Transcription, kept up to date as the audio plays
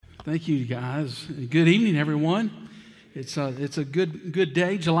Thank you, guys. Good evening, everyone. It's a good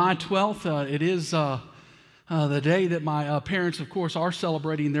day, July 12th. It is the day that my parents, of course, are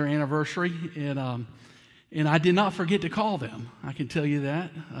celebrating their anniversary, and I did not forget to call them. I can tell you that.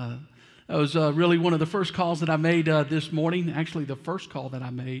 That was really one of the first calls that I made this morning. Actually, the first call that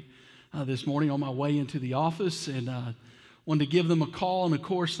I made this morning on my way into the office, and wanted to give them a call. And of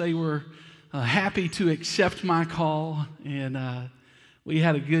course, they were happy to accept my call, and we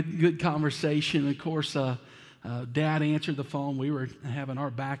had a good conversation. Of course, Dad answered the phone. We were having our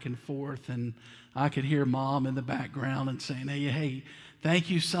back and forth, and I could hear Mom in the background and saying, hey,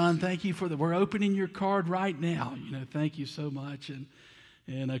 thank you, son. Thank you we're opening your card right now. Thank you so much.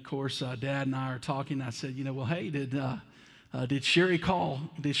 And of course, Dad and I are talking. I said, well, hey, did Sherry call?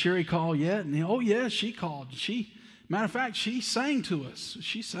 Did Sherry call yet? And oh, yeah, she called. Matter of fact, she sang to us.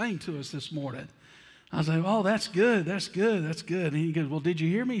 She sang to us this morning. I was like, oh, that's good. And he goes, well, did you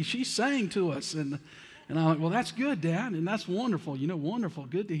hear me? She sang to us. And I'm like, well, that's good, Dad, and that's wonderful. Wonderful.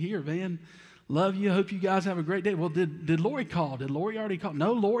 Good to hear, man. Love you. Hope you guys have a great day. Well, did Lori call? Did Lori already call?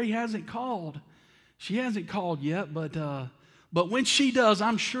 No, Lori hasn't called. She hasn't called yet, but when she does,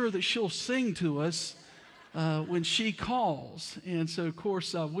 I'm sure that she'll sing to us when she calls. And so, of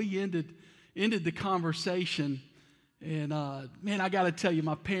course, we ended the conversation. And, man, I got to tell you,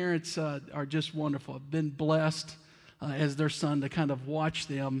 my parents are just wonderful. I've been blessed as their son to kind of watch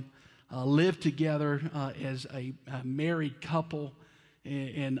them live together as a married couple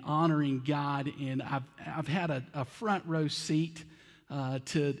and honoring God. And I've had a front row seat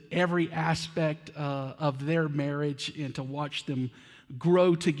to every aspect of their marriage, and to watch them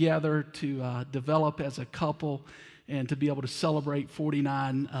grow together, to develop as a couple, and to be able to celebrate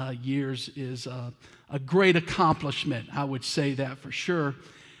 49 years is a great accomplishment. I would say that for sure.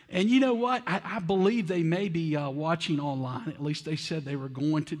 And you know what? I believe they may be watching online. At least they said they were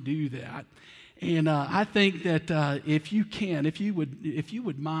going to do that. And I think that if you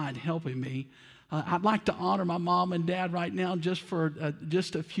would mind helping me, I'd like to honor my mom and dad right now just for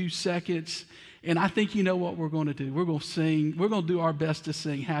just a few seconds. And I think you know what we're going to do. We're going to sing. We're going to do our best to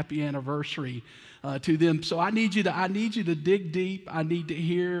sing "Happy Anniversary" to them. So I need you to dig deep. I need to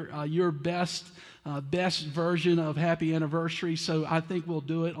hear your best version of "Happy Anniversary." So I think we'll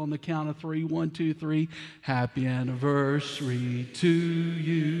do it on the count of three. 1, 2, 3. Happy anniversary to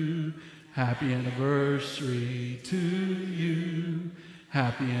you. Happy anniversary to you.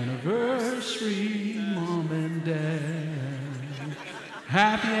 Happy anniversary, Mom and Dad.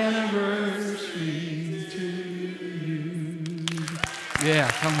 Happy anniversary to you.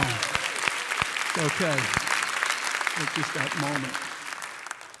 Yeah, come on. Okay. It's just that moment.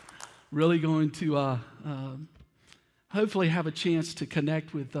 Really going to hopefully have a chance to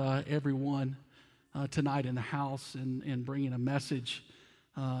connect with everyone tonight in the house, and bringing a message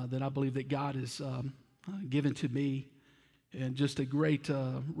that I believe that God has given to me, and just a great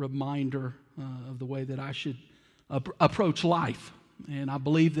reminder of the way that I should approach life. And I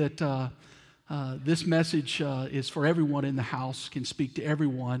believe that this message is for everyone in the house, can speak to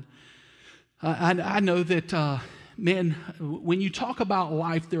everyone. I know that, man, when you talk about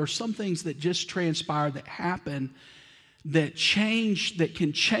life, there are some things that just transpire, that happen, that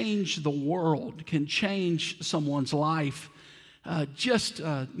can change the world, can change someone's life.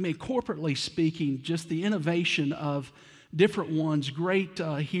 Corporately speaking, just the innovation of different ones, great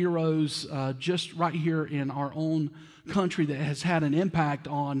heroes, just right here in our own country, that has had an impact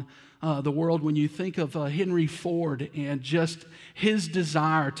on the world. When you think of Henry Ford and just his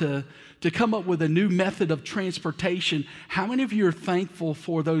desire to come up with a new method of transportation, how many of you are thankful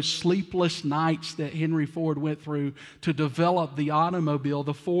for those sleepless nights that Henry Ford went through to develop the automobile,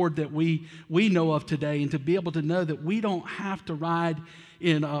 the Ford that we know of today, and to be able to know that we don't have to ride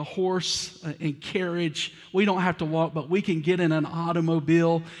in a horse and carriage, we don't have to walk, but we can get in an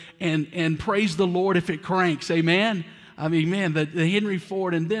automobile and praise the Lord if it cranks. Amen? I mean, man, the Henry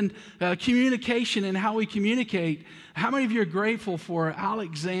Ford. And then communication and how we communicate. How many of you are grateful for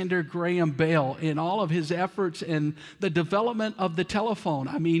Alexander Graham Bell and all of his efforts and the development of the telephone?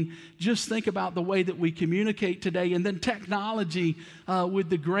 I mean, just think about the way that we communicate today. And then technology with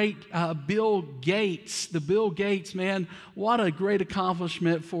the great Bill Gates. The Bill Gates, man, what a great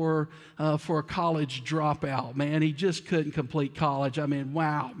accomplishment for a college dropout, man. He just couldn't complete college. I mean,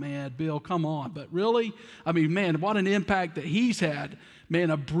 wow, man, Bill, come on. But really, I mean, man, what an impact that he's had. Man,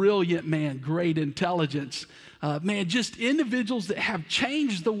 a brilliant man, great intelligence. Man, just individuals that have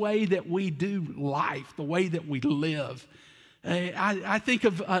changed the way that we do life, the way that we live. I think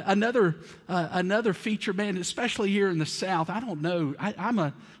of another feature, man, especially here in the South. I don't know. I'm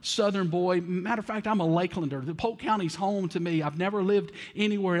a Southern boy. Matter of fact, I'm a Lakelander. The Polk County's home to me. I've never lived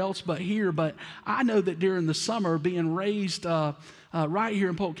anywhere else but here. But I know that during the summer, being raised right here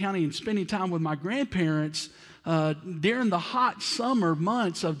in Polk County and spending time with my grandparents, during the hot summer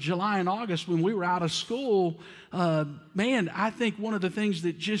months of July and August when we were out of school, man, I think one of the things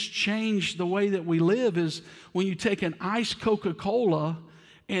that just changed the way that we live is when you take an iced Coca-Cola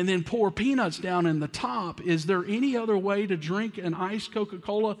and then pour peanuts down in the top. Is there any other way to drink an iced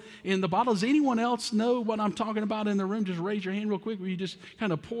Coca-Cola in the bottle? Does anyone else know what I'm talking about in the room? Just raise your hand real quick where you just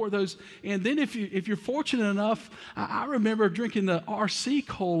kind of pour those. And then if you're fortunate enough, I remember drinking the RC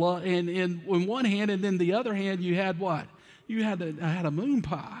Cola and in one hand, and then the other hand you had what? You had a moon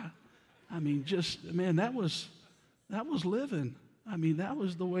pie. I mean, man, that was living. I mean, that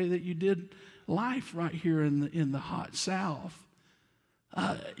was the way that you did life right here in the hot South.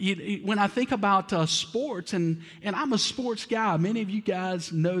 When I think about sports, and I'm a sports guy, many of you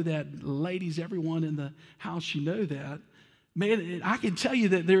guys know that, ladies, everyone in the house, you know that. Man, I can tell you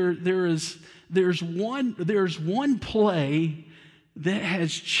that there's one play that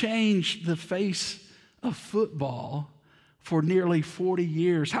has changed the face of football for nearly 40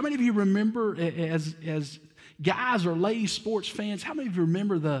 years. How many of you remember, as guys or ladies sports fans, how many of you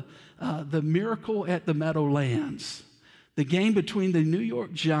remember the miracle at the Meadowlands? The game between the New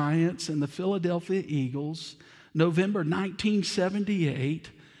York Giants and the Philadelphia Eagles, November 1978.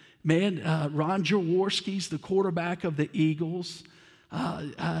 Man, Ron Jaworski's the quarterback of the Eagles.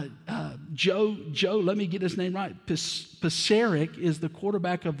 Joe, let me get his name right. Pasaric is the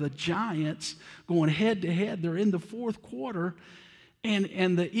quarterback of the Giants, going head to head. They're in the fourth quarter.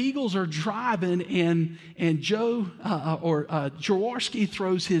 And the Eagles are driving, and Jaworski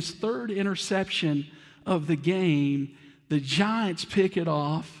throws his third interception of the game. The Giants pick it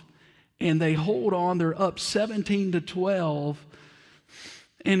off, and they hold on. They're up 17-12,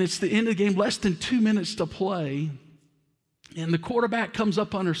 and it's the end of the game, less than 2 minutes to play. And the quarterback comes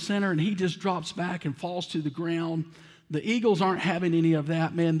up under center, and he just drops back and falls to the ground. The Eagles aren't having any of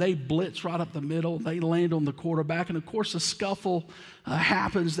that, man. They blitz right up the middle. They land on the quarterback, and of course, a scuffle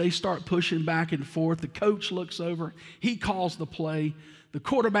happens. They start pushing back and forth. The coach looks over. He calls the play. The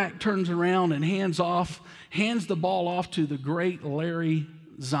quarterback turns around and hands the ball off to the great Larry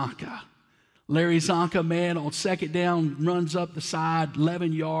Csonka. Larry Csonka, man, on second down, runs up the side,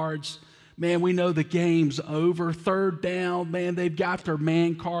 11 yards. Man, we know the game's over. Third down, man, they've got their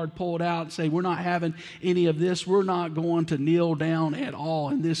man card pulled out and say, we're not having any of this. We're not going to kneel down at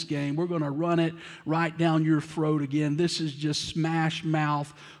all in this game. We're going to run it right down your throat again. This is just smash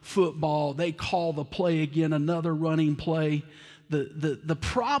mouth football. They call the play again, another running play. The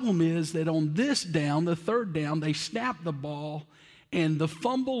problem is that on this down, the third down, they snap the ball and the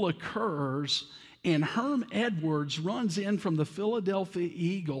fumble occurs, and Herm Edwards runs in from the Philadelphia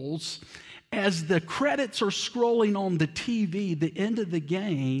Eagles. As the credits are scrolling on the TV, the end of the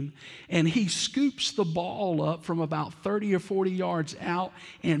game, and he scoops the ball up from about 30 or 40 yards out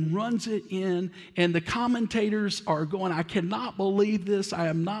and runs it in, and the commentators are going, I cannot believe this. I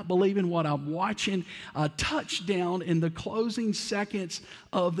am not believing what I'm watching. A touchdown in the closing seconds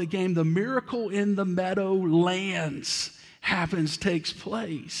of the game. The miracle in the Meadowlands takes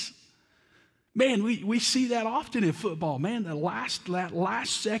place. Man, we see that often in football. Man, that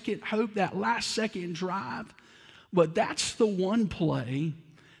last second hope, that last second drive. But that's the one play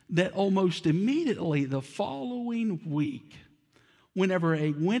that almost immediately the following week, whenever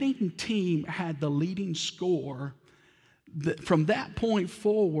a winning team had the leading score, from that point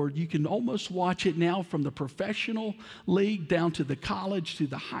forward, you can almost watch it now from the professional league down to the college, to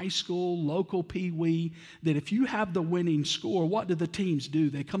the high school, local pee-wee, that if you have the winning score, what do the teams do?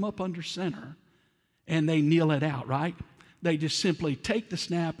 They come up under center and they kneel it out, right? They just simply take the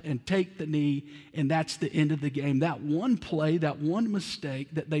snap and take the knee, and that's the end of the game. That one play, that one mistake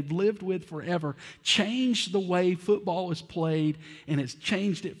that they've lived with forever changed the way football is played, and it's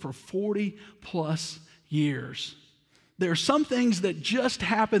changed it for 40 plus years. There are some things that just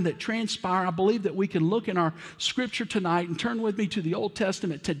happen, that transpire. I believe that we can look in our scripture tonight and turn with me to the Old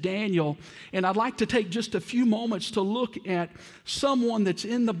Testament, to Daniel. And I'd like to take just a few moments to look at someone that's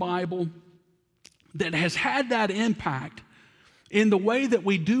in the Bible that has had that impact in the way that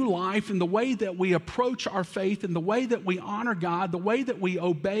we do life, in the way that we approach our faith, in the way that we honor God, the way that we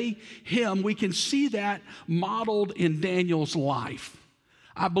obey Him. We can see that modeled in Daniel's life.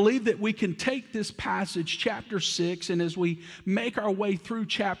 I believe that we can take this passage, chapter 6, and as we make our way through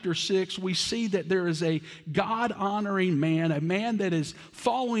chapter 6, we see that there is a God-honoring man, a man that is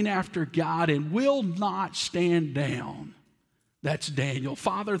following after God and will not stand down. That's Daniel.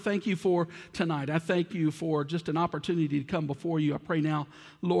 Father, thank you for tonight. I thank you for just an opportunity to come before you. I pray now,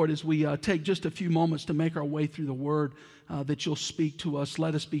 Lord, as we take just a few moments to make our way through the word, that you'll speak to us.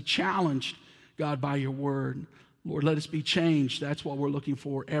 Let us be challenged, God, by your word. Lord, let us be changed. That's what we're looking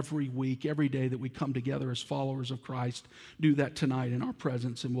for every week, every day that we come together as followers of Christ. Do that tonight in our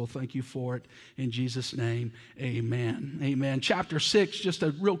presence, and we'll thank you for it. In Jesus' name, amen. Amen. Chapter 6, just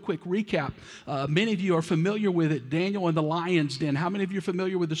a real quick recap. Many of you are familiar with it, Daniel and the lion's den. How many of you are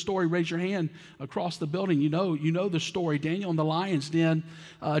familiar with the story? Raise your hand across the building. You know the story, Daniel and the lion's den.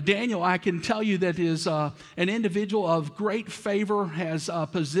 Daniel, I can tell you that is an individual of great favor, has a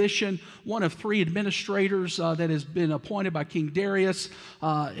position, one of 3 administrators that has been appointed by King Darius.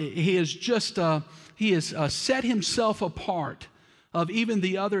 He has set himself apart of even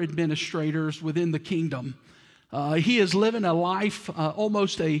the other administrators within the kingdom. He is living a life,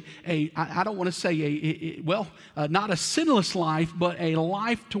 almost I don't want to say not a sinless life, but a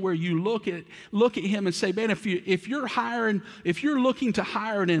life to where you look at him and say, man, if you're looking to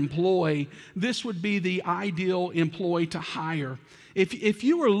hire an employee, this would be the ideal employee to hire. If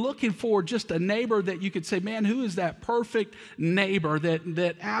you were looking for just a neighbor that you could say, man, who is that perfect neighbor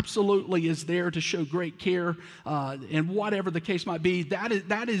that absolutely is there to show great care, and whatever the case might be,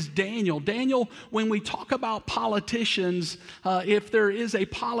 that is Daniel. Daniel, when we talk about politicians, if there is a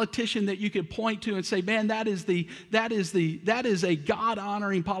politician that you could point to and say, man, that is a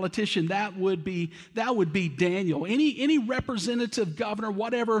God-honoring politician, that would be Daniel. Any representative, governor,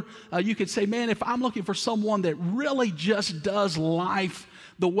 whatever, you could say, man, if I'm looking for someone that really just does life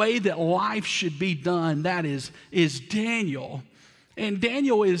the way that life should be done, that is Daniel. And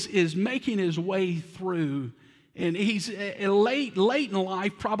Daniel is making his way through, and he's late in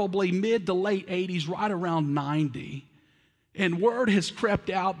life, probably mid to late 80s, right around 90. And word has crept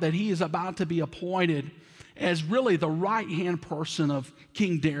out that he is about to be appointed as really the right-hand person of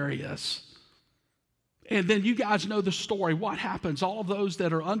King Darius. And then you guys know the story. What happens? All of those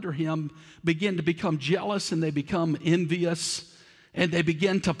that are under him begin to become jealous, and they become envious. And they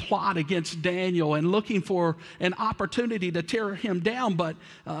begin to plot against Daniel and looking for an opportunity to tear him down. But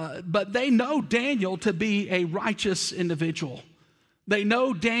they know Daniel to be a righteous individual. They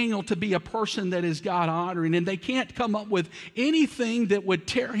know Daniel to be a person that is God-honoring, and they can't come up with anything that would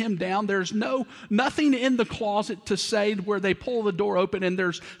tear him down. There's nothing in the closet to say where they pull the door open and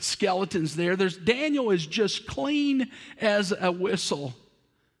there's skeletons there. Daniel is just clean as a whistle.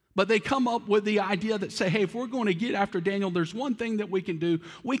 But they come up with the idea that say, hey, if we're going to get after Daniel, there's one thing that we can do.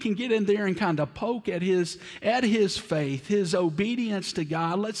 We can get in there and kind of poke at his faith, his obedience to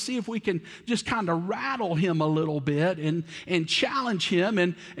God. Let's see if we can just kind of rattle him a little bit and challenge him.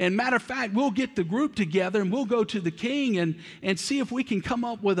 And matter of fact, we'll get the group together and we'll go to the king and see if we can come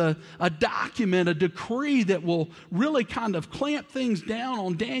up with a document, a decree that will really kind of clamp things down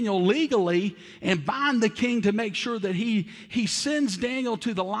on Daniel legally and bind the king to make sure that he sends Daniel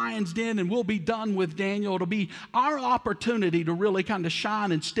to the lion's den, and we'll be done with Daniel. It'll be our opportunity to really kind of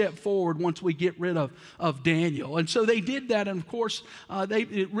shine and step forward once we get rid of Daniel. And so they did that, and of course,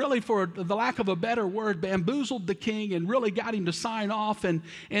 they really, for the lack of a better word, bamboozled the king and really got him to sign off. And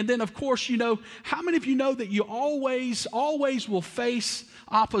then, of course, how many of you know that you always will face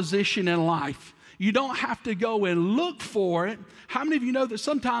opposition in life? You don't have to go and look for it. How many of you know that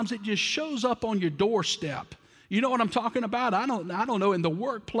sometimes it just shows up on your doorstep? You know what I'm talking about? I don't know, in the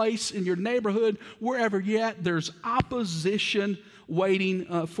workplace, in your neighborhood, wherever you're at, there's opposition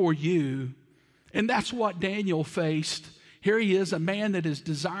waiting for you. And that's what Daniel faced. Here he is, a man that is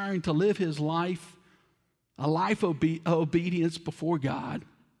desiring to live his life, a life of obedience before God.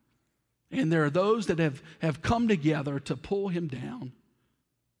 And there are those that have come together to pull him down,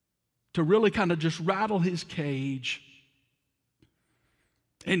 to really kind of just rattle his cage.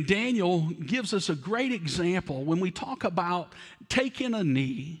 And Daniel gives us a great example when we talk about taking a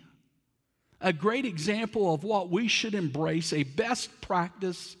knee, a great example of what we should embrace, a best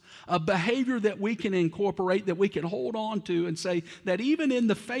practice, a behavior that we can incorporate, that we can hold on to and say that even in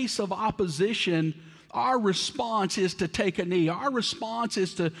the face of opposition, our response is to take a knee. Our response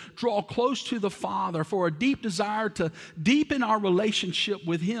is to draw close to the Father for a deep desire to deepen our relationship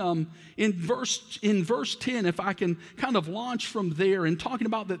with Him. In verse 10, if I can kind of launch from there and talking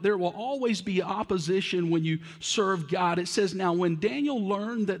about that there will always be opposition when you serve God. It says, now when Daniel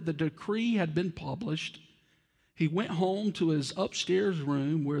learned that the decree had been published, he went home to his upstairs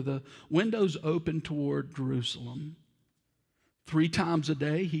room where the windows opened toward Jerusalem. 3 times a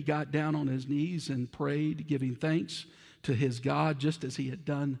day, he got down on his knees and prayed, giving thanks to his God, just as he had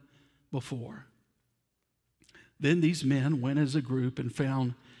done before. Then these men went as a group and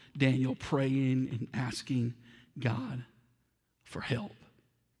found Daniel praying and asking God. for help.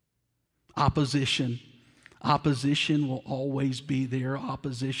 Opposition will always be there.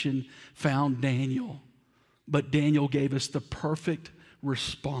 Opposition found Daniel, but Daniel gave us the perfect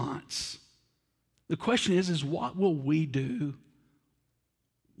response. The question is what will we do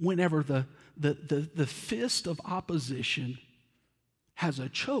whenever the fist of opposition has a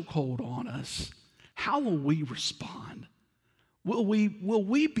chokehold on us? How will we respond? Will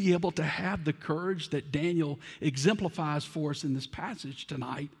we be able to have the courage that Daniel exemplifies for us in this passage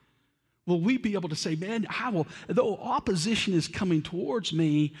tonight? Will we be able to say, man, though opposition is coming towards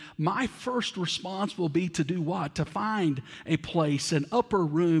me, my first response will be to do what? To find a place, an upper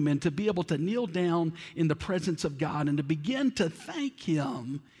room, and to be able to kneel down in the presence of God and to begin to thank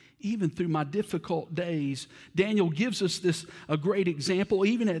Him even through my difficult days. Daniel gives us a great example,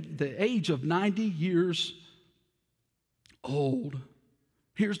 even at the age of 90 years old.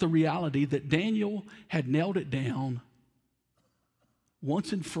 Here's the reality that Daniel had nailed it down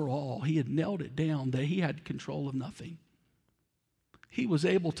once and for all. He had nailed it down that he had control of nothing. He was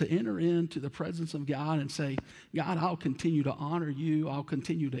able to enter into the presence of God and say, God, I'll continue to honor you. I'll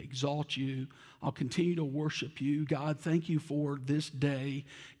continue to exalt you. I'll continue to worship you. God, thank you for this day.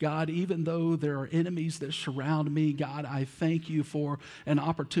 God, even though there are enemies that surround me, God, I thank you for an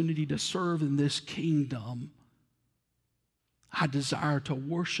opportunity to serve in this kingdom. I desire to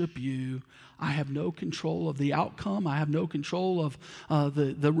worship you. I have no control of the outcome. I have no control of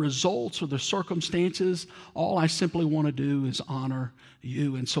the results or the circumstances. All I simply want to do is honor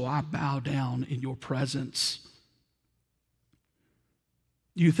you. And so I bow down in your presence.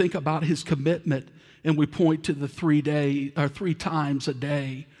 You think about his commitment, and we point to the 3 times a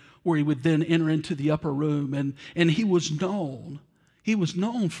day where he would then enter into the upper room, and he was known. He was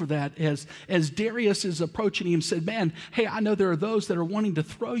known for that. As Darius is approaching him, said, man, hey, I know there are those that are wanting to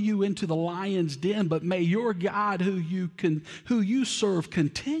throw you into the lion's den, but may your God who you serve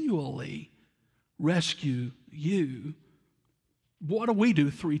continually rescue you. What do we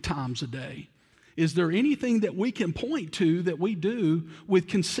do 3 times a day? Is there anything that we can point to that we do with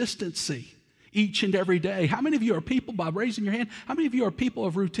consistency each and every day? How many of you are people, by raising your hand, how many of you are people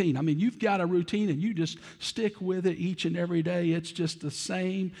of routine? I mean, you've got a routine and you just stick with it each and every day. It's just the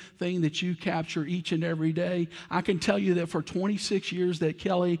same thing that you capture each and every day. I can tell you that for 26 years that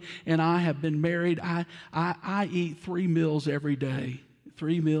Kelly and I have been married, I eat 3 meals every day.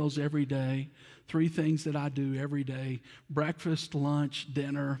 3 meals every day. 3 things that I do every day: breakfast, lunch,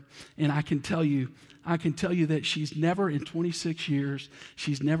 dinner. And I can tell you that she's never, in 26 years,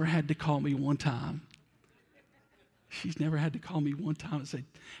 she's never had to call me one time. She's never had to call me one time and say,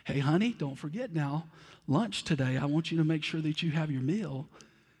 hey, honey, don't forget now, lunch today, I want you to make sure that you have your meal.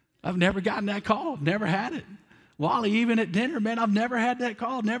 I've never gotten that call. Never had it. Wally, even at dinner, man, I've never had that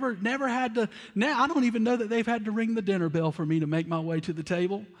call. Never had to. Now, I don't even know that they've had to ring the dinner bell for me to make my way to the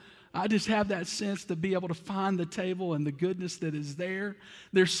table. I just have that sense to be able to find the table and the goodness that is there.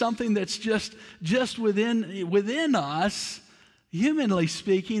 There's something that's just within us, humanly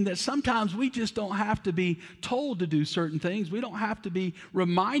speaking, that sometimes we just don't have to be told to do certain things. We don't have to be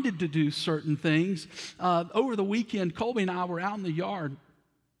reminded to do certain things. Over the weekend, Colby and I were out in the yard,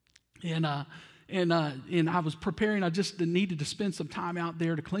 and I was preparing. I just needed to spend some time out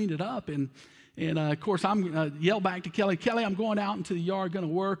there to clean it up, and of course, I'm yelled back to Kelly, I'm going out into the yard, going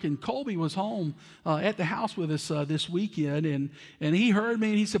to work. And Colby was home at the house with us this weekend, and he heard me,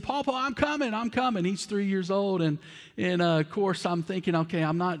 and he said, Papa, I'm coming. He's 3 years old, and of course, I'm thinking, okay,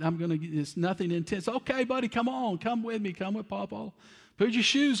 it's nothing intense. Okay, buddy, come with me, come with Papa. Put your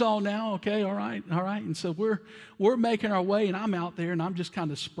shoes on now, okay, all right. And so we're making our way, and I'm out there, and I'm just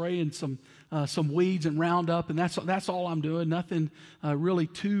kind of spraying some weeds and Roundup, and that's all I'm doing. Nothing really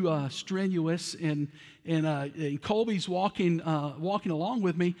too strenuous. And Colby's walking along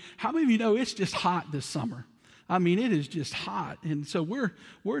with me. How many of you know it's just hot this summer? I mean, it is just hot, and so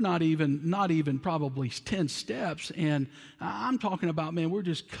we're not even probably 10 steps, and I'm talking about, man, we're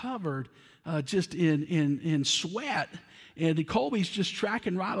just covered just in sweat. And Colby's just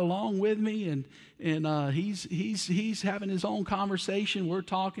tracking right along with me, and he's having his own conversation. We're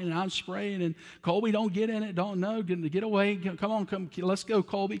talking, and I'm spraying, and Colby, don't get in it, get away. Come, let's go,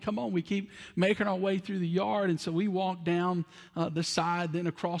 Colby. Come on. We keep making our way through the yard, and so we walk down the side, then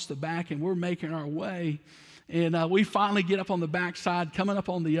across the back, and we're making our way. And we finally get up on the back side, coming up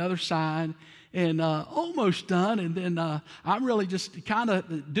on the other side, and almost done. And then I'm really just kind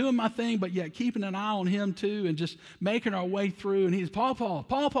of doing my thing, but yet keeping an eye on him too, and just making our way through. And he's, Pawpaw,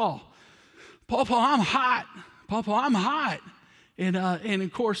 I'm hot. Pawpaw, I'm hot. And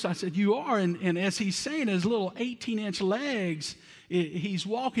of course I said, you are. And as he's saying, his little 18-inch legs, he's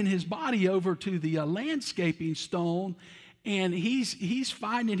walking his body over to the landscaping stone. And he's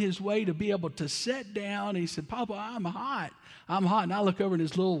finding his way to be able to sit down. He said, Papa, I'm hot. I'm hot. And I look over in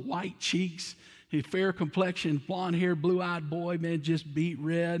his little white cheeks, his fair complexion, blonde hair, blue-eyed boy, man, just beet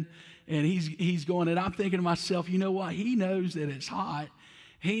red. And he's going, and I'm thinking to myself, you know what? He knows that it's hot.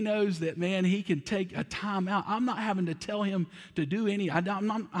 He knows that, man, he can take a time out. I'm not having to tell him to do I'm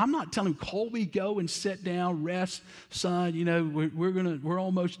not telling him, Colby, go and sit down, rest, son. You know, we're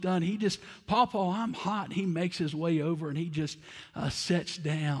almost done. He just, Papa, I'm hot. He makes his way over and he just sits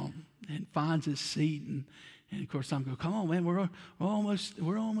down and finds his seat. And of course, I'm going, come on, man, we're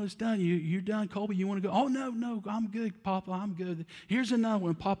almost done. You're done, Colby. You want to go? Oh, no, I'm good, Papa. I'm good. Here's another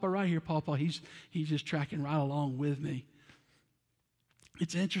one, Papa, right here, Papa. He's just tracking right along with me.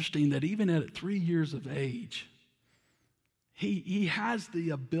 It's interesting that even at 3 years of age, he has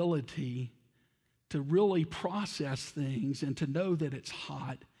the ability to really process things and to know that it's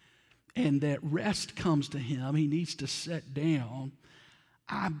hot and that rest comes to him. He needs to sit down.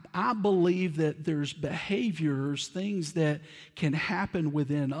 I believe that there's behaviors, things that can happen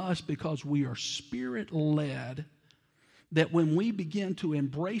within us because we are Spirit-led, that when we begin to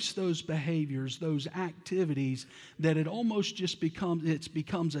embrace those behaviors, those activities, that it almost just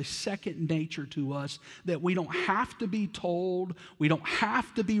becomes a second nature to us, that we don't have to be told, we don't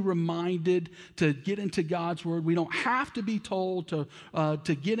have to be reminded to get into God's Word, we don't have to be told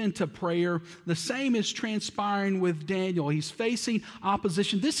to get into prayer. The same is transpiring with Daniel. He's facing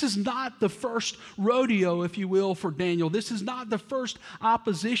opposition. This is not the first rodeo, if you will, for Daniel. This is not the first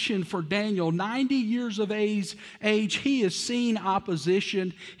opposition for Daniel. 90 years of age, he has seen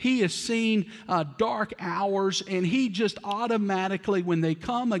opposition. He has seen dark hours, and he just automatically, when they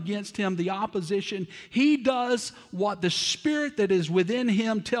come against him, the opposition, he does what the Spirit that is within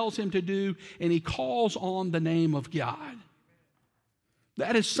him tells him to do, and he calls on the name of God.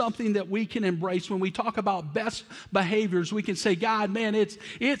 That is something that we can embrace. When we talk about best behaviors, we can say, God, man,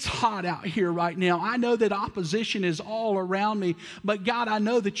 it's hot out here right now. I know that opposition is all around me, but God, I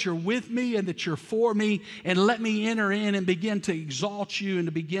know that you're with me and that you're for me, and let me enter in and begin to exalt you and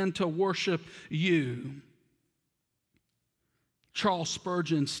to begin to worship you. Charles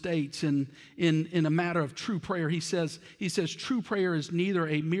Spurgeon states in a matter of true prayer, he says, true prayer is neither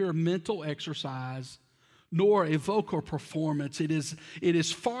a mere mental exercise nor a vocal performance. It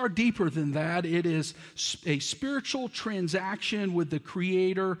is far deeper than that. It is a spiritual transaction with the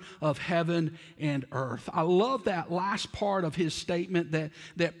Creator of heaven and earth. I love that last part of his statement,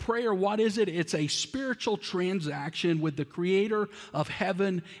 that prayer, what is it? It's a spiritual transaction with the Creator of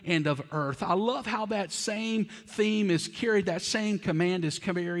heaven and of earth. I love how that same theme is carried, that same command is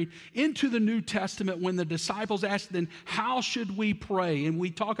carried into the New Testament when the disciples asked, then how should we pray? And we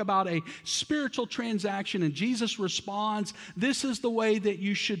talk about a spiritual transaction, and Jesus responds, this is the way that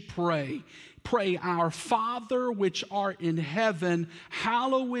you should pray. Pray, our Father which art in heaven,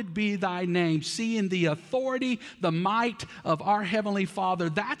 hallowed be thy name. Seeing the authority, the might of our Heavenly Father,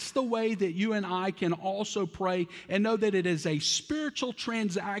 that's the way that you and I can also pray and know that it is a spiritual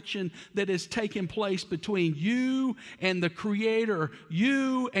transaction that is taking place between you and the Creator,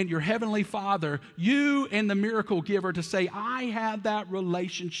 you and your Heavenly Father, you and the miracle giver, to say, I have that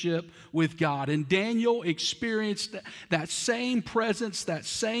relationship with God. And Daniel experienced that same presence, that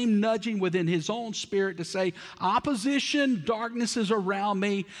same nudging within his own spirit to say, opposition, darkness is around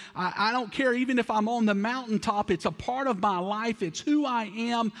me. I don't care even if I'm on the mountaintop. It's a part of my life. It's who I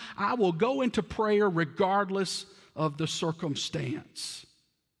am. I will go into prayer regardless of the circumstance.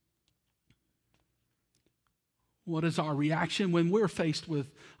 What is our reaction when we're faced with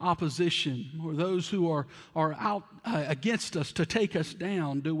opposition or those who are out against us to take us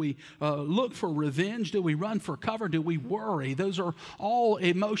down? Do we look for revenge? Do we run for cover? Do we worry? Those are all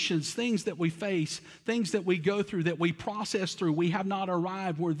emotions, things that we face, things that we go through, that we process through. We have not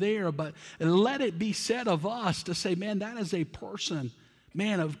arrived. We're there. But let it be said of us to say, man, that is a person,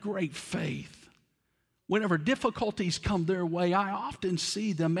 man, of great faith. Whenever difficulties come their way, I often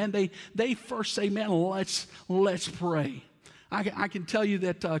see them, and they first say, man, let's pray. I can tell you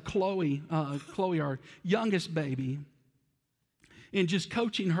that Chloe, our youngest baby, in just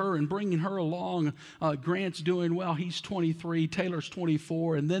coaching her and bringing her along, Grant's doing well. He's 23, Taylor's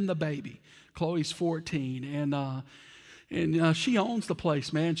 24, and then the baby, Chloe's 14. And she owns the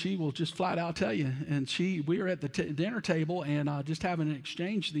place, man. She will just flat out tell you. And we were at the dinner table and just having an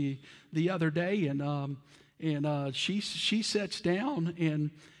exchange the other day, and she sits down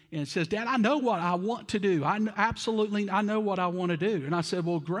and says, Dad, I know what I want to do. I know what I want to do. And I said,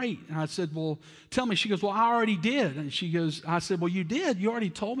 well, great. And I said, well, tell me. She goes, well, I already did. And I said, well, you did. You already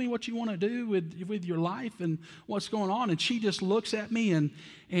told me what you want to do with your life and what's going on. And she just looks at me and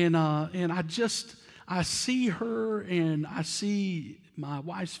I see her and I see my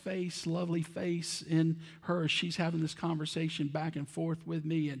wife's face, lovely face in her. She's having this conversation back and forth with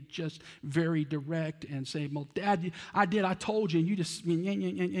me and just very direct and saying, well, Dad, I told you, and you just,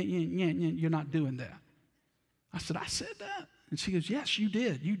 you're not doing that. I said that? And she goes, yes, you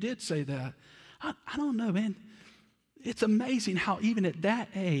did say that. I don't know, man. It's amazing how even at that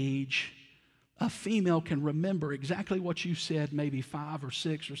age, a female can remember exactly what you said maybe 5 or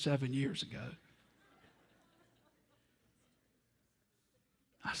 6 or 7 years ago.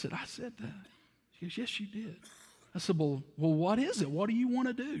 I said that. She goes, yes, you did. I said, well, what is it? What do you want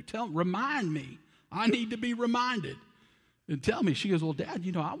to do? Remind me. I need to be reminded. And tell me. She goes, well, Dad,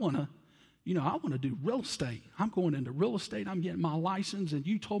 I want to do real estate. I'm going into real estate. I'm getting my license, and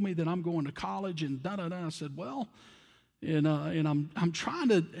you told me that I'm going to college, and da-da-da. I said, well, and I'm trying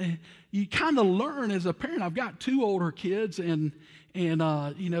to, you kind of learn as a parent. I've got 2 older kids, and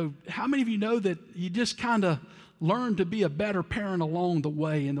how many of you know that you just kind of learn to be a better parent along the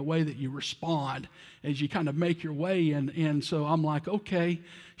way in the way that you respond as you kind of make your way. And so I'm like, okay,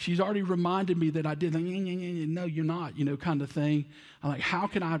 she's already reminded me that I did the, no, you're not, kind of thing. I'm like, how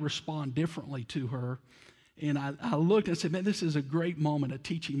can I respond differently to her? And I looked and said, man, this is a great moment, a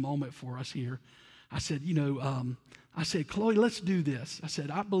teaching moment for us here. I said, Chloe, let's do this. I said,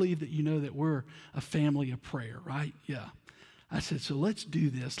 I believe that that we're a family of prayer, right? Yeah. I said, so let's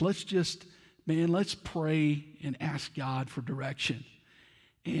do this. Let's pray and ask God for direction.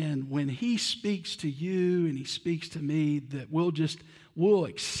 And when he speaks to you and he speaks to me, that we'll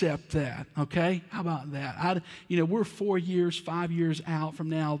accept that, okay? How about that? We're 4 years, 5 years out from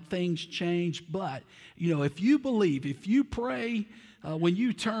now. Things change. But, if you believe, if you pray, when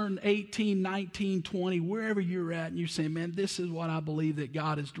you turn 18, 19, 20, wherever you're at, and you say, man, this is what I believe that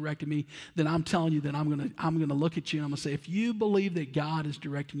God has directed me, then I'm telling you that I'm gonna look at you and I'm going to say, if you believe that God is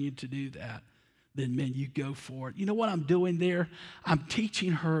directing you to do that, then, man, you go for it. You know what I'm doing there? I'm teaching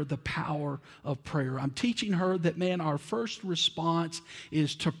her the power of prayer. I'm teaching her that, man, our first response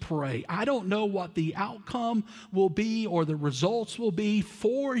is to pray. I don't know what the outcome will be or the results will be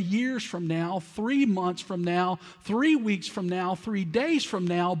 4 years from now, 3 months from now, 3 weeks from now, 3 days from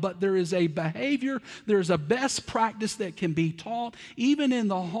now, but there is a behavior, there's a best practice that can be taught, even in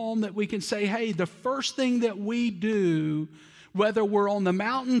the home, that we can say, hey, the first thing that we do, whether we're on the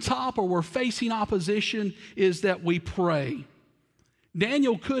mountaintop or we're facing opposition, is that we pray.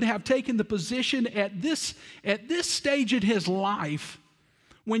 Daniel could have taken the position at this stage in his life.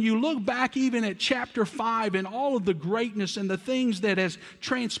 When you look back even at chapter 5 and all of the greatness and the things that has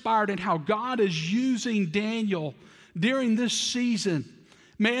transpired and how God is using Daniel during this season,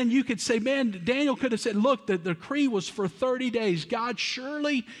 man, you could say, man, Daniel could have said, look, the decree was for 30 days. God,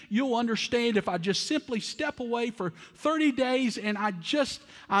 surely you'll understand if I just simply step away for 30 days and I'm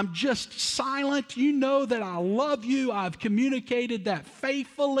just silent. You know that I love you. I've communicated that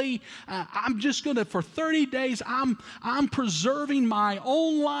faithfully. I'm just going to, for 30 days, I'm preserving my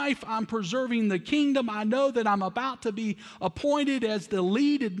own life. I'm preserving the kingdom. I know that I'm about to be appointed as the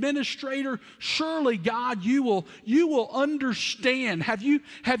lead administrator. Surely, God, you will understand. Have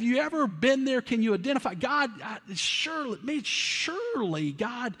you ever been there? Can you identify? God, surely,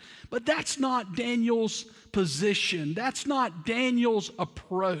 God. But that's not Daniel's position. That's not Daniel's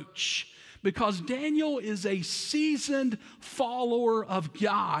approach. Because Daniel is a seasoned follower of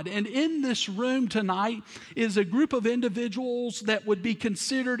God. And in this room tonight is a group of individuals that would be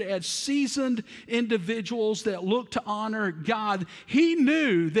considered as seasoned individuals that look to honor God. He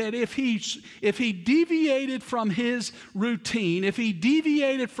knew that if he deviated from his routine, if he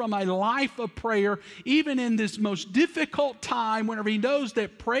deviated from a life of prayer, even in this most difficult time, whenever he knows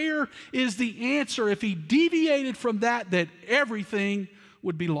that prayer is the answer, if he deviated from that everything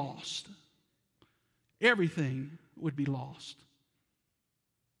would be lost. Everything would be lost.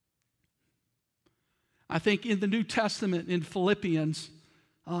 I think in the New Testament, in Philippians,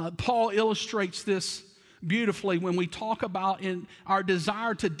 Paul illustrates this beautifully when we talk about in our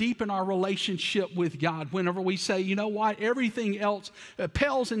desire to deepen our relationship with God. Whenever we say, you know what, everything else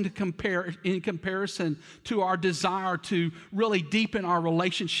pales in comparison to our desire to really deepen our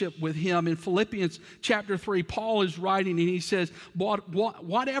relationship with Him. In Philippians chapter 3, Paul is writing and he says,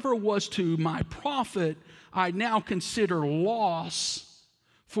 whatever was to my profit, I now consider loss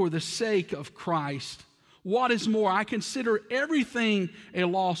for the sake of Christ. What is more, I consider everything a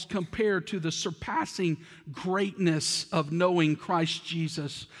loss compared to the surpassing greatness of knowing Christ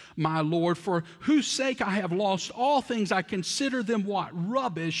Jesus, my Lord, for whose sake I have lost all things. I consider them what?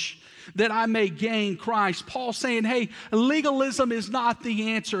 Rubbish, that I may gain Christ. Paul saying, hey, legalism is not the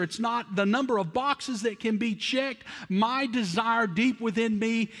answer. It's not the number of boxes that can be checked. My desire deep within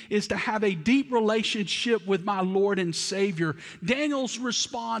me is to have a deep relationship with my Lord and Savior. Daniel's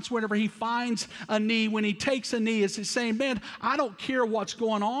response whenever he finds a knee, when he takes a knee, is saying, man, I don't care what's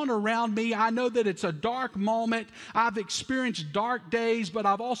going on around me. I know that it's a dark moment. I've experienced dark days, but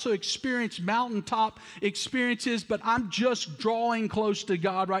I've also experienced mountaintop experiences, but I'm just drawing close to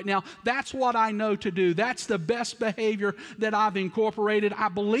God right now. That's what I know to do. That's the best behavior that I've incorporated. I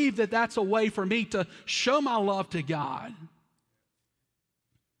believe that that's a way for me to show my love to God.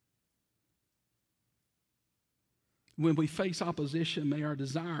 When we face opposition, may our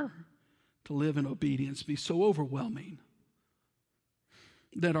desire to live in obedience be so overwhelming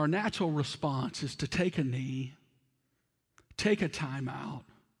that our natural response is to take a knee, take a time out,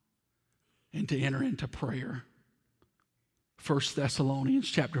 and to enter into prayer. 1 Thessalonians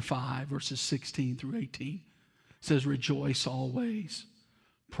chapter 5, verses 16 through 18 says, rejoice always,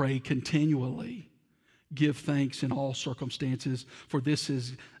 pray continually, give thanks in all circumstances, for this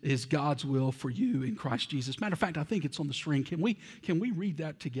is God's will for you in Christ Jesus. Matter of fact, I think it's on the screen. Can we read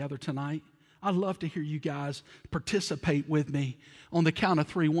that together tonight? I'd love to hear you guys participate with me on the count of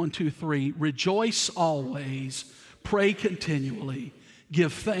three. 1, 2, 3. Rejoice always, pray continually,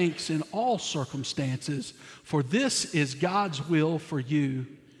 give thanks in all circumstances, for this is God's will for you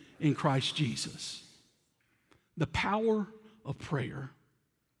in Christ Jesus. The power of prayer.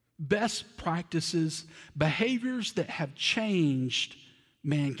 Best practices, behaviors that have changed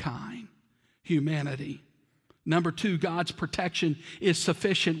mankind, humanity. Number 2, God's protection is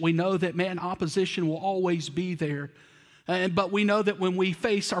sufficient. We know that opposition will always be there. But we know that when we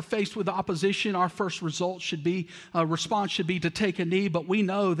are faced with opposition, our first response should be to take a knee. But we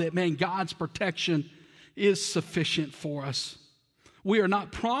know that, God's protection is sufficient for us. We are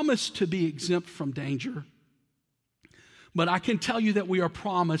not promised to be exempt from danger. But I can tell you that we are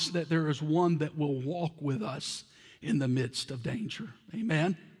promised that there is one that will walk with us in the midst of danger.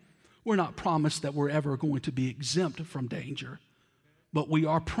 Amen? We're not promised that we're ever going to be exempt from danger. But we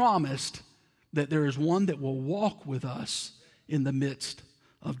are promised that there is one that will walk with us in the midst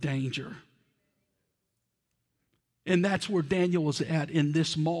of danger. And that's where Daniel is at in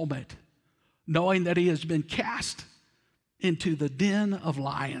this moment, knowing that he has been cast into the den of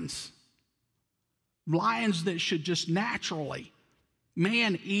lions. Lions that should just naturally,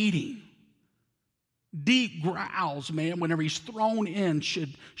 man-eating, deep growls, whenever he's thrown in,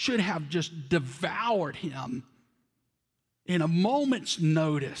 should have just devoured him in a moment's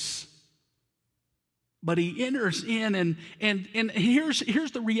notice. But he enters in, and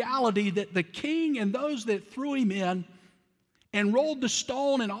here's the reality, that the king and those that threw him in and rolled the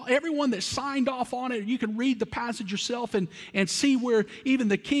stone, and everyone that signed off on it, you can read the passage yourself and see where even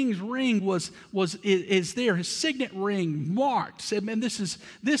the king's ring is there, his signet ring marked. Said,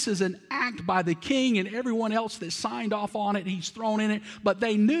 this is an act by the king, and everyone else that signed off on it, he's thrown in it. But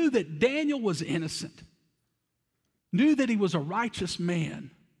they knew that Daniel was innocent, knew that he was a righteous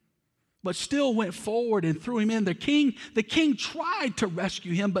man, but still went forward and threw him in. The king tried to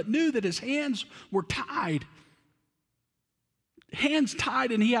rescue him, but knew that his hands were tied. Hands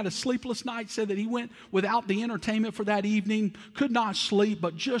tied, and he had a sleepless night. Said that he went without the entertainment for that evening, could not sleep,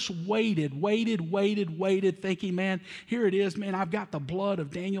 but just waited, thinking, here it is, I've got the blood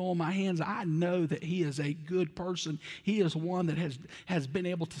of Daniel on my hands. I know that he is a good person. He is one that has been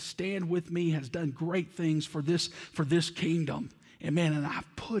able to stand with me, has done great things for this kingdom. And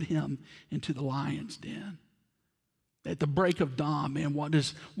I've put him into the lion's den. At the break of dawn, what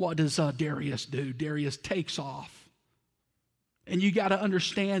does Darius do? Darius takes off. And you got to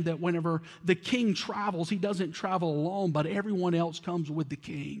understand that whenever the king travels, he doesn't travel alone, but everyone else comes with the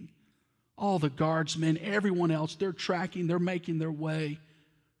king. All the guardsmen, everyone else, they're tracking, they're making their way.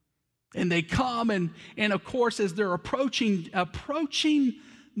 And they come, and of course, as they're approaching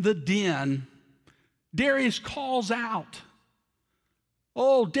the den, Darius calls out,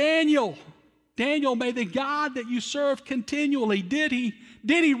 "Oh, Daniel, may the God that you serve continually, did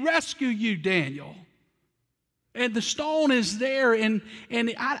he rescue you, Daniel?" And the stone is there, and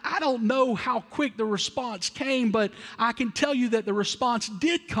I don't know how quick the response came, but I can tell you that the response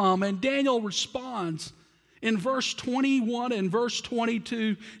did come, and Daniel responds. In verse 21 and verse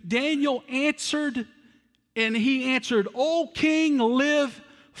 22, Daniel answered, "O king, live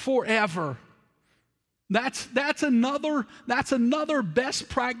forever." That's another best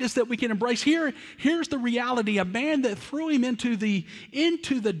practice that we can embrace. Here's the reality: a man that threw him into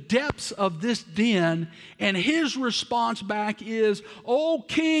the depths of this den, and his response back is, "O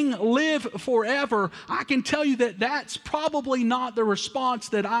king, live forever." I can tell you that that's probably not the response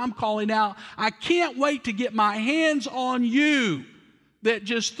that I'm calling out. I can't wait to get my hands on you that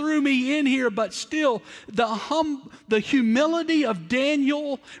just threw me in here. But still, the humility of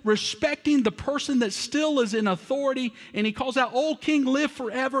Daniel, respecting the person that still is in authority, and he calls out, "O king, live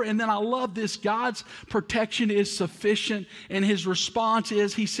forever." And then I love this: God's protection is sufficient, and his response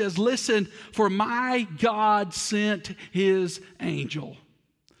is, he says, "Listen, for my God sent his angel."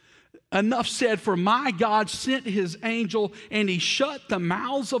 Enough said. For my God sent his angel, and he shut the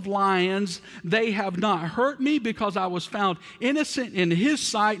mouths of lions. They have not hurt me, because I was found innocent in his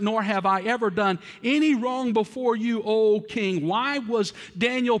sight, nor have I ever done any wrong before you, O king. Why was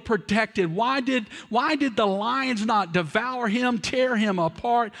Daniel protected? Why did the lions not devour him, tear him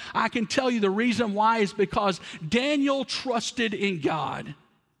apart? I can tell you the reason why is because Daniel trusted in God.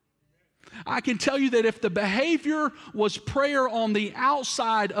 I can tell you that if the behavior was prayer on the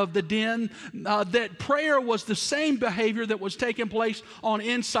outside of the den, that prayer was the same behavior that was taking place on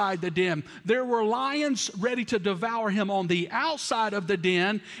inside the den. There were lions ready to devour him on the outside of the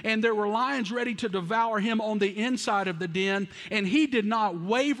den, and there were lions ready to devour him on the inside of the den, and he did not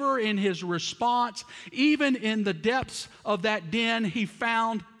waver in his response. Even in the depths of that den, he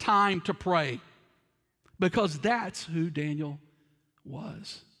found time to pray, because that's who Daniel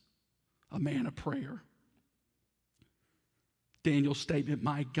was. A man of prayer. Daniel's statement,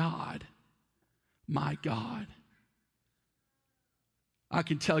 my God, my God. I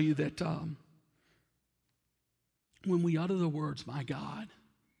can tell you that when we utter the words, my God,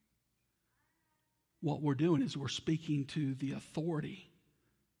 what we're doing is we're speaking to the authority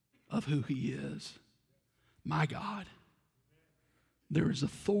of who he is. My God. There is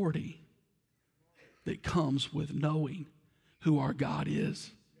authority that comes with knowing who our God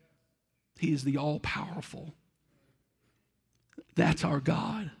is. He is the all-powerful. That's our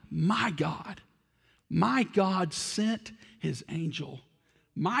God. My God. My God sent his angel.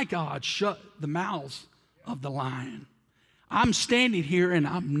 My God shut the mouths of the lion. I'm standing here and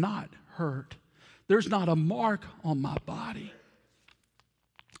I'm not hurt. There's not a mark on my body.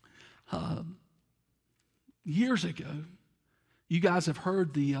 Years ago, you guys have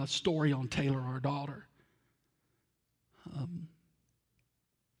heard the story on Taylor, our daughter.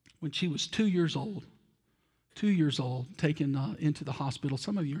 When she was 2 years old, taken into the hospital.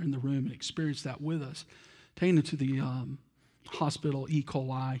 Some of you are in the room and experienced that with us. Taken into the hospital, E.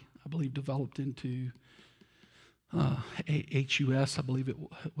 coli, I believe, developed into HUS, I believe it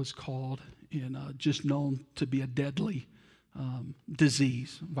was called, and just known to be a deadly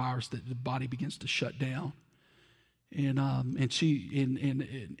disease, virus that the body begins to shut down. And I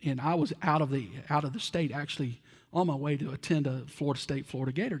was out of the state, actually, on my way to attend a Florida State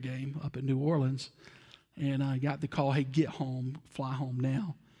Florida Gator game up in New Orleans, and I got the call, "Hey, get home, fly home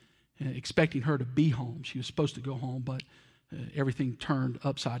now," expecting her to be home. She was supposed to go home, but everything turned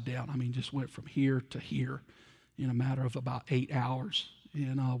upside down. I mean, just went from here to here in a matter of about 8 hours.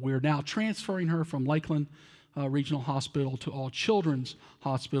 And we're now transferring her from Lakeland Regional Hospital to All Children's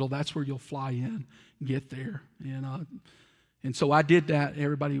Hospital. That's where you'll fly in, get there, and so I did that.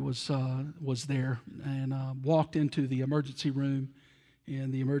 Everybody was there, and walked into the emergency room,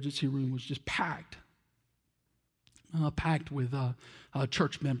 and the emergency room was just packed with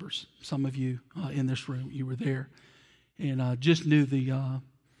church members. Some of you in this room, you were there, and just knew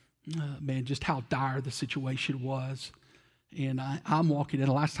just how dire the situation was. And I'm walking in.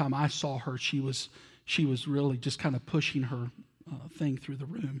 The last time I saw her, she was really just kind of pushing her thing through the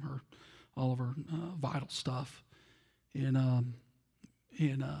room, all of her vital stuff. And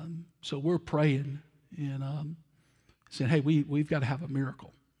so we're praying and saying, "Hey, we've got to have a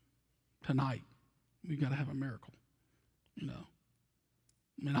miracle tonight. We've got to have a miracle." I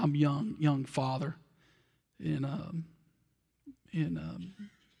mean, I'm young father, and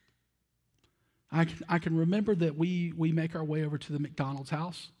I can remember that we make our way over to the McDonald's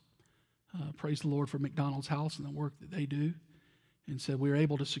house. Praise the Lord for McDonald's house and the work that they do. And said, "We're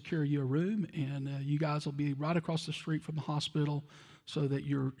able to secure you a room, and you guys will be right across the street from the hospital, so that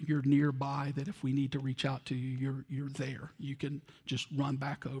you're nearby. That if we need to reach out to you, you're there. You can just run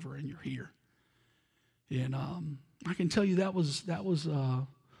back over, and you're here." And I can tell you that was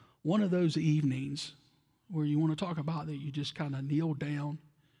one of those evenings where you want to talk about that. You just kind of kneel down,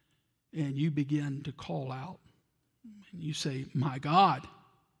 and you begin to call out, and you say, "My God,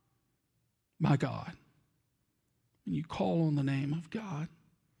 my God." And you call on the name of God.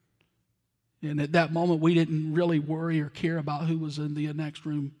 And at that moment, we didn't really worry or care about who was in the next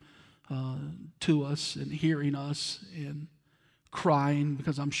room to us and hearing us and crying,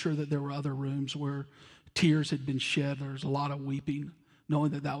 because I'm sure that there were other rooms where tears had been shed. There was a lot of weeping,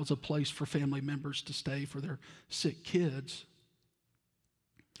 knowing that that was a place for family members to stay for their sick kids.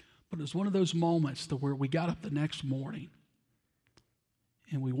 But it was one of those moments to where we got up the next morning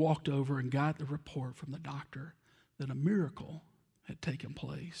and we walked over and got the report from the doctor that a miracle had taken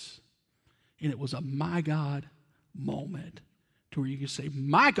place. And it was a my God moment to where you can say,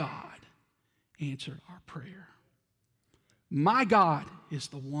 my God answered our prayer. My God is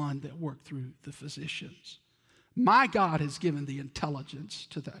the one that worked through the physicians. My God has given the intelligence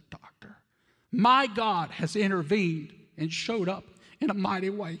to that doctor. My God has intervened and showed up in a mighty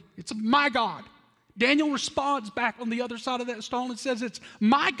way. It's my God. Daniel responds back on the other side of that stone and says, it's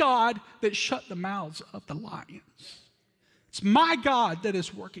my God that shut the mouths of the lions. It's my God that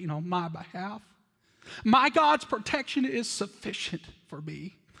is working on my behalf. My God's protection is sufficient for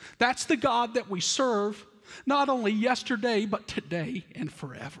me. That's the God that we serve, not only yesterday, but today and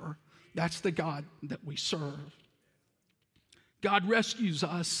forever. That's the God that we serve. God rescues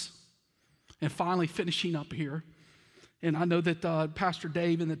us. And finally, finishing up here, and I know that Pastor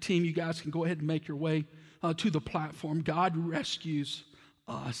Dave and the team, you guys can go ahead and make your way to the platform. God rescues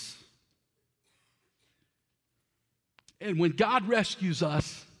us. And when God rescues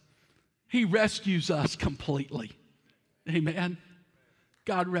us, He rescues us completely. Amen.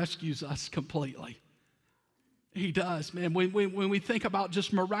 God rescues us completely. He does, man. When we think about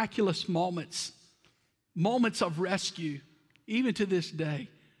just miraculous moments of rescue, even to this day,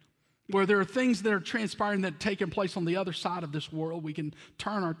 where there are things that are transpiring that are taking place on the other side of this world, we can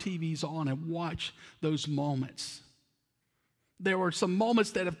turn our TVs on and watch those moments. There were some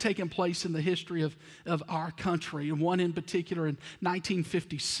moments that have taken place in the history of our country, and one in particular in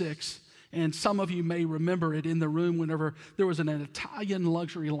 1956. And some of you may remember it in the room whenever there was an Italian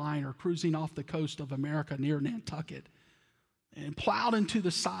luxury liner cruising off the coast of America near Nantucket. And plowed into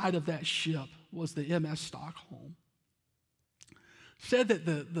the side of that ship was the MS Stockholm. Said that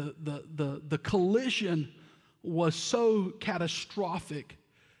the collision was so catastrophic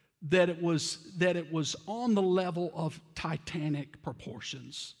that it was on the level of Titanic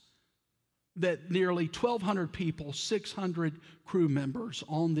proportions. That nearly 1,200 people, 600 crew members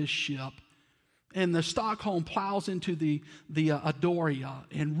on this ship, and the Stockholm plows into the Adoria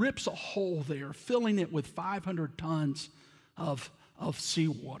and rips a hole there, filling it with 500 tons of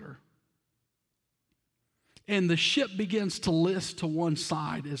seawater. And the ship begins to list to one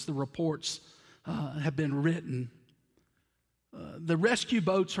side as the reports have been written. The rescue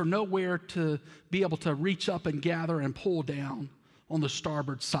boats are nowhere to be able to reach up and gather and pull down on the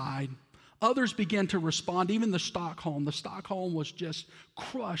starboard side. Others began to respond, even the Stockholm. The Stockholm was just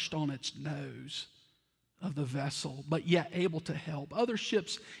crushed on its nose of the vessel, but yet able to help. Other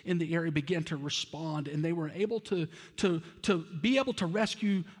ships in the area began to respond, and they were able to be able to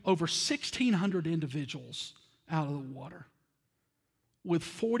rescue over 1,600 individuals out of the water, with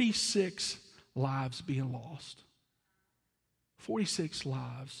 46 lives being lost. 46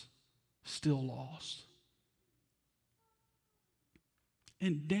 lives still lost.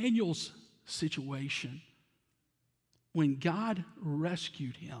 In Daniel's situation, when God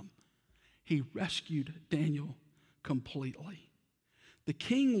rescued him, He rescued Daniel completely. The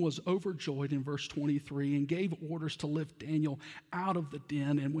king was overjoyed in verse 23 and gave orders to lift Daniel out of the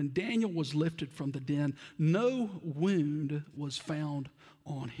den. And when Daniel was lifted from the den, no wound was found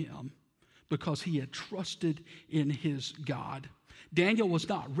on him because he had trusted in his God. Daniel was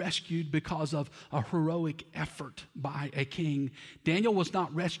not rescued because of a heroic effort by a king. Daniel was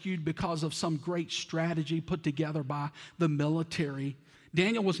not rescued because of some great strategy put together by the military.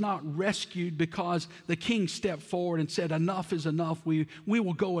 Daniel was not rescued because the king stepped forward and said, enough is enough, we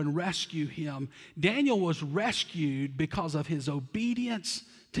will go and rescue him. Daniel was rescued because of his obedience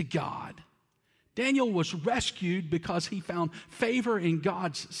to God. Daniel was rescued because he found favor in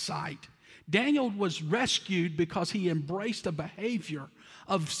God's sight. Daniel was rescued because he embraced a behavior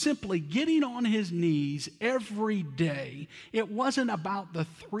of simply getting on his knees every day. It wasn't about the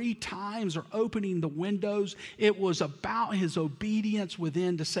 3 times or opening the windows. It was about his obedience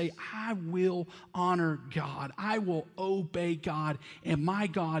within to say, I will honor God. I will obey God, and my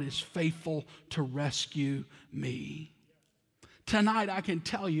God is faithful to rescue me. Tonight, I can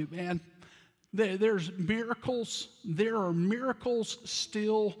tell you, man, there's miracles. There are miracles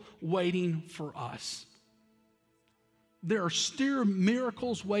still waiting for us. There are still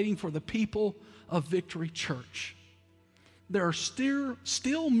miracles waiting for the people of Victory Church. There are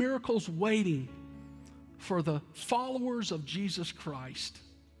still miracles waiting for the followers of Jesus Christ.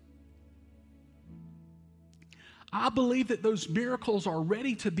 I believe that those miracles are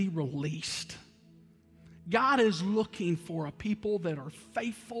ready to be released. God is looking for a people that are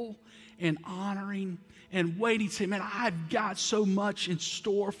faithful and honoring and waiting to say, man, I've got so much in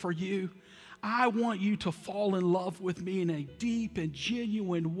store for you. I want you to fall in love with me in a deep and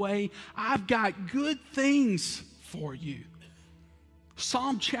genuine way. I've got good things for you.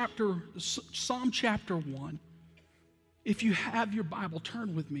 Psalm chapter 1. If you have your Bible,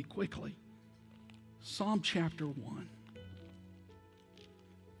 turn with me quickly. Psalm chapter 1.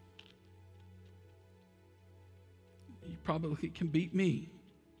 You probably can beat me.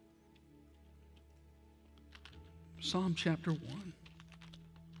 Psalm chapter 1.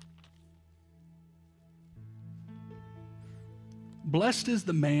 Blessed is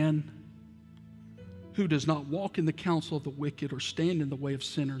the man who does not walk in the counsel of the wicked, or stand in the way of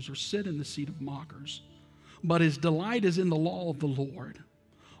sinners, or sit in the seat of mockers. But his delight is in the law of the Lord.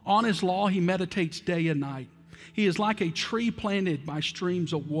 On his law he meditates day and night. He is like a tree planted by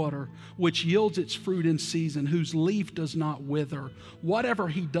streams of water, which yields its fruit in season, whose leaf does not wither. Whatever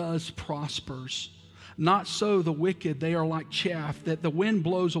he does prospers. Not so the wicked, they are like chaff that the wind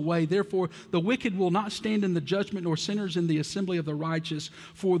blows away. Therefore the wicked will not stand in the judgment, nor sinners in the assembly of the righteous.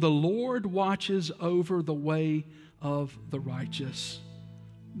 For the Lord watches over the way of the righteous,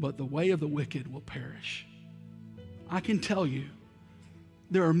 but the way of the wicked will perish. I can tell you,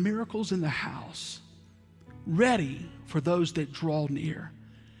 there are miracles in the house ready for those that draw near,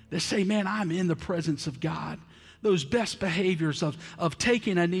 that say, man, I'm in the presence of God. Those best behaviors of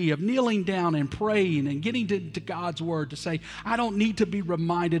taking a knee, of kneeling down and praying and getting to God's word to say, I don't need to be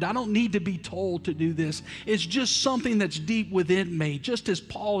reminded. I don't need to be told to do this. It's just something that's deep within me. Just as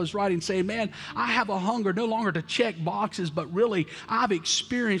Paul is writing, saying, man, I have a hunger no longer to check boxes, but really I've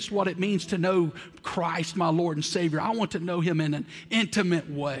experienced what it means to know Christ, my Lord and Savior. I want to know him in an intimate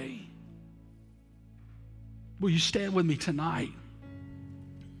way. Will you stand with me tonight?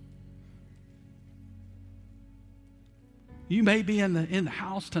 You may be in the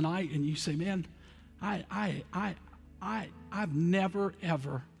house tonight and you say, man, I've never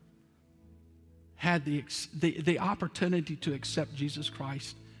ever had the opportunity to accept Jesus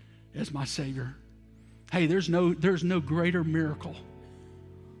Christ as my Savior. Hey, there's no greater miracle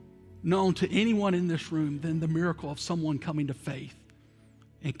known to anyone in this room than the miracle of someone coming to faith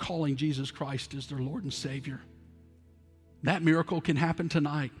and calling Jesus Christ as their Lord and Savior. That miracle can happen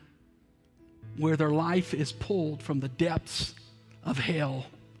tonight, where their life is pulled from the depths of hell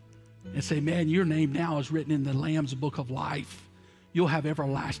and say, man, your name now is written in the Lamb's book of life. You'll have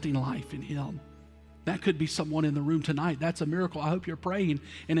everlasting life in him. That could be someone in the room tonight. That's a miracle. I hope you're praying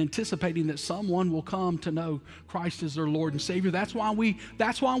and anticipating that someone will come to know Christ as their Lord and Savior. That's why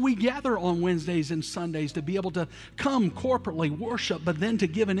we gather on Wednesdays and Sundays, to be able to come corporately, worship, but then to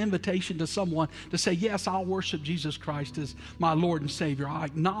give an invitation to someone to say, yes, I'll worship Jesus Christ as my Lord and Savior. I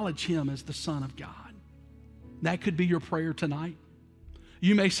acknowledge him as the Son of God. That could be your prayer tonight.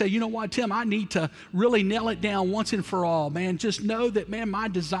 You may say, you know what, Tim, I need to really nail it down once and for all, man. Just know that, man, my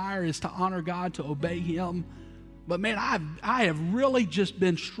desire is to honor God, to obey him. But, man, I have really just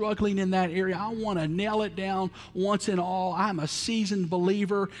been struggling in that area. I want to nail it down once and all. I'm a seasoned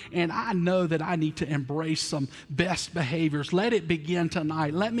believer, and I know that I need to embrace some best behaviors. Let it begin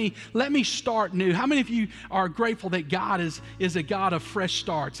tonight. Let me start new. How many of you are grateful that God is a God of fresh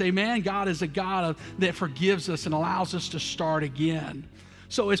starts? Amen? God is a God that forgives us and allows us to start again.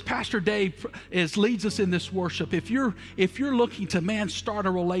 So as Pastor Dave leads us in this worship, if you're looking to, man, start a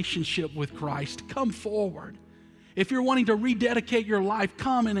relationship with Christ, come forward. If you're wanting to rededicate your life,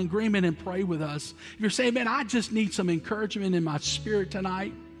 come in agreement and pray with us. If you're saying, man, I just need some encouragement in my spirit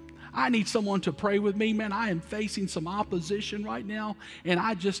tonight, I need someone to pray with me, man, I am facing some opposition right now, and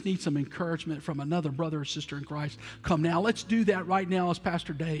I just need some encouragement from another brother or sister in Christ. Come now, let's do that right now as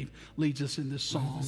Pastor Dave leads us in this song.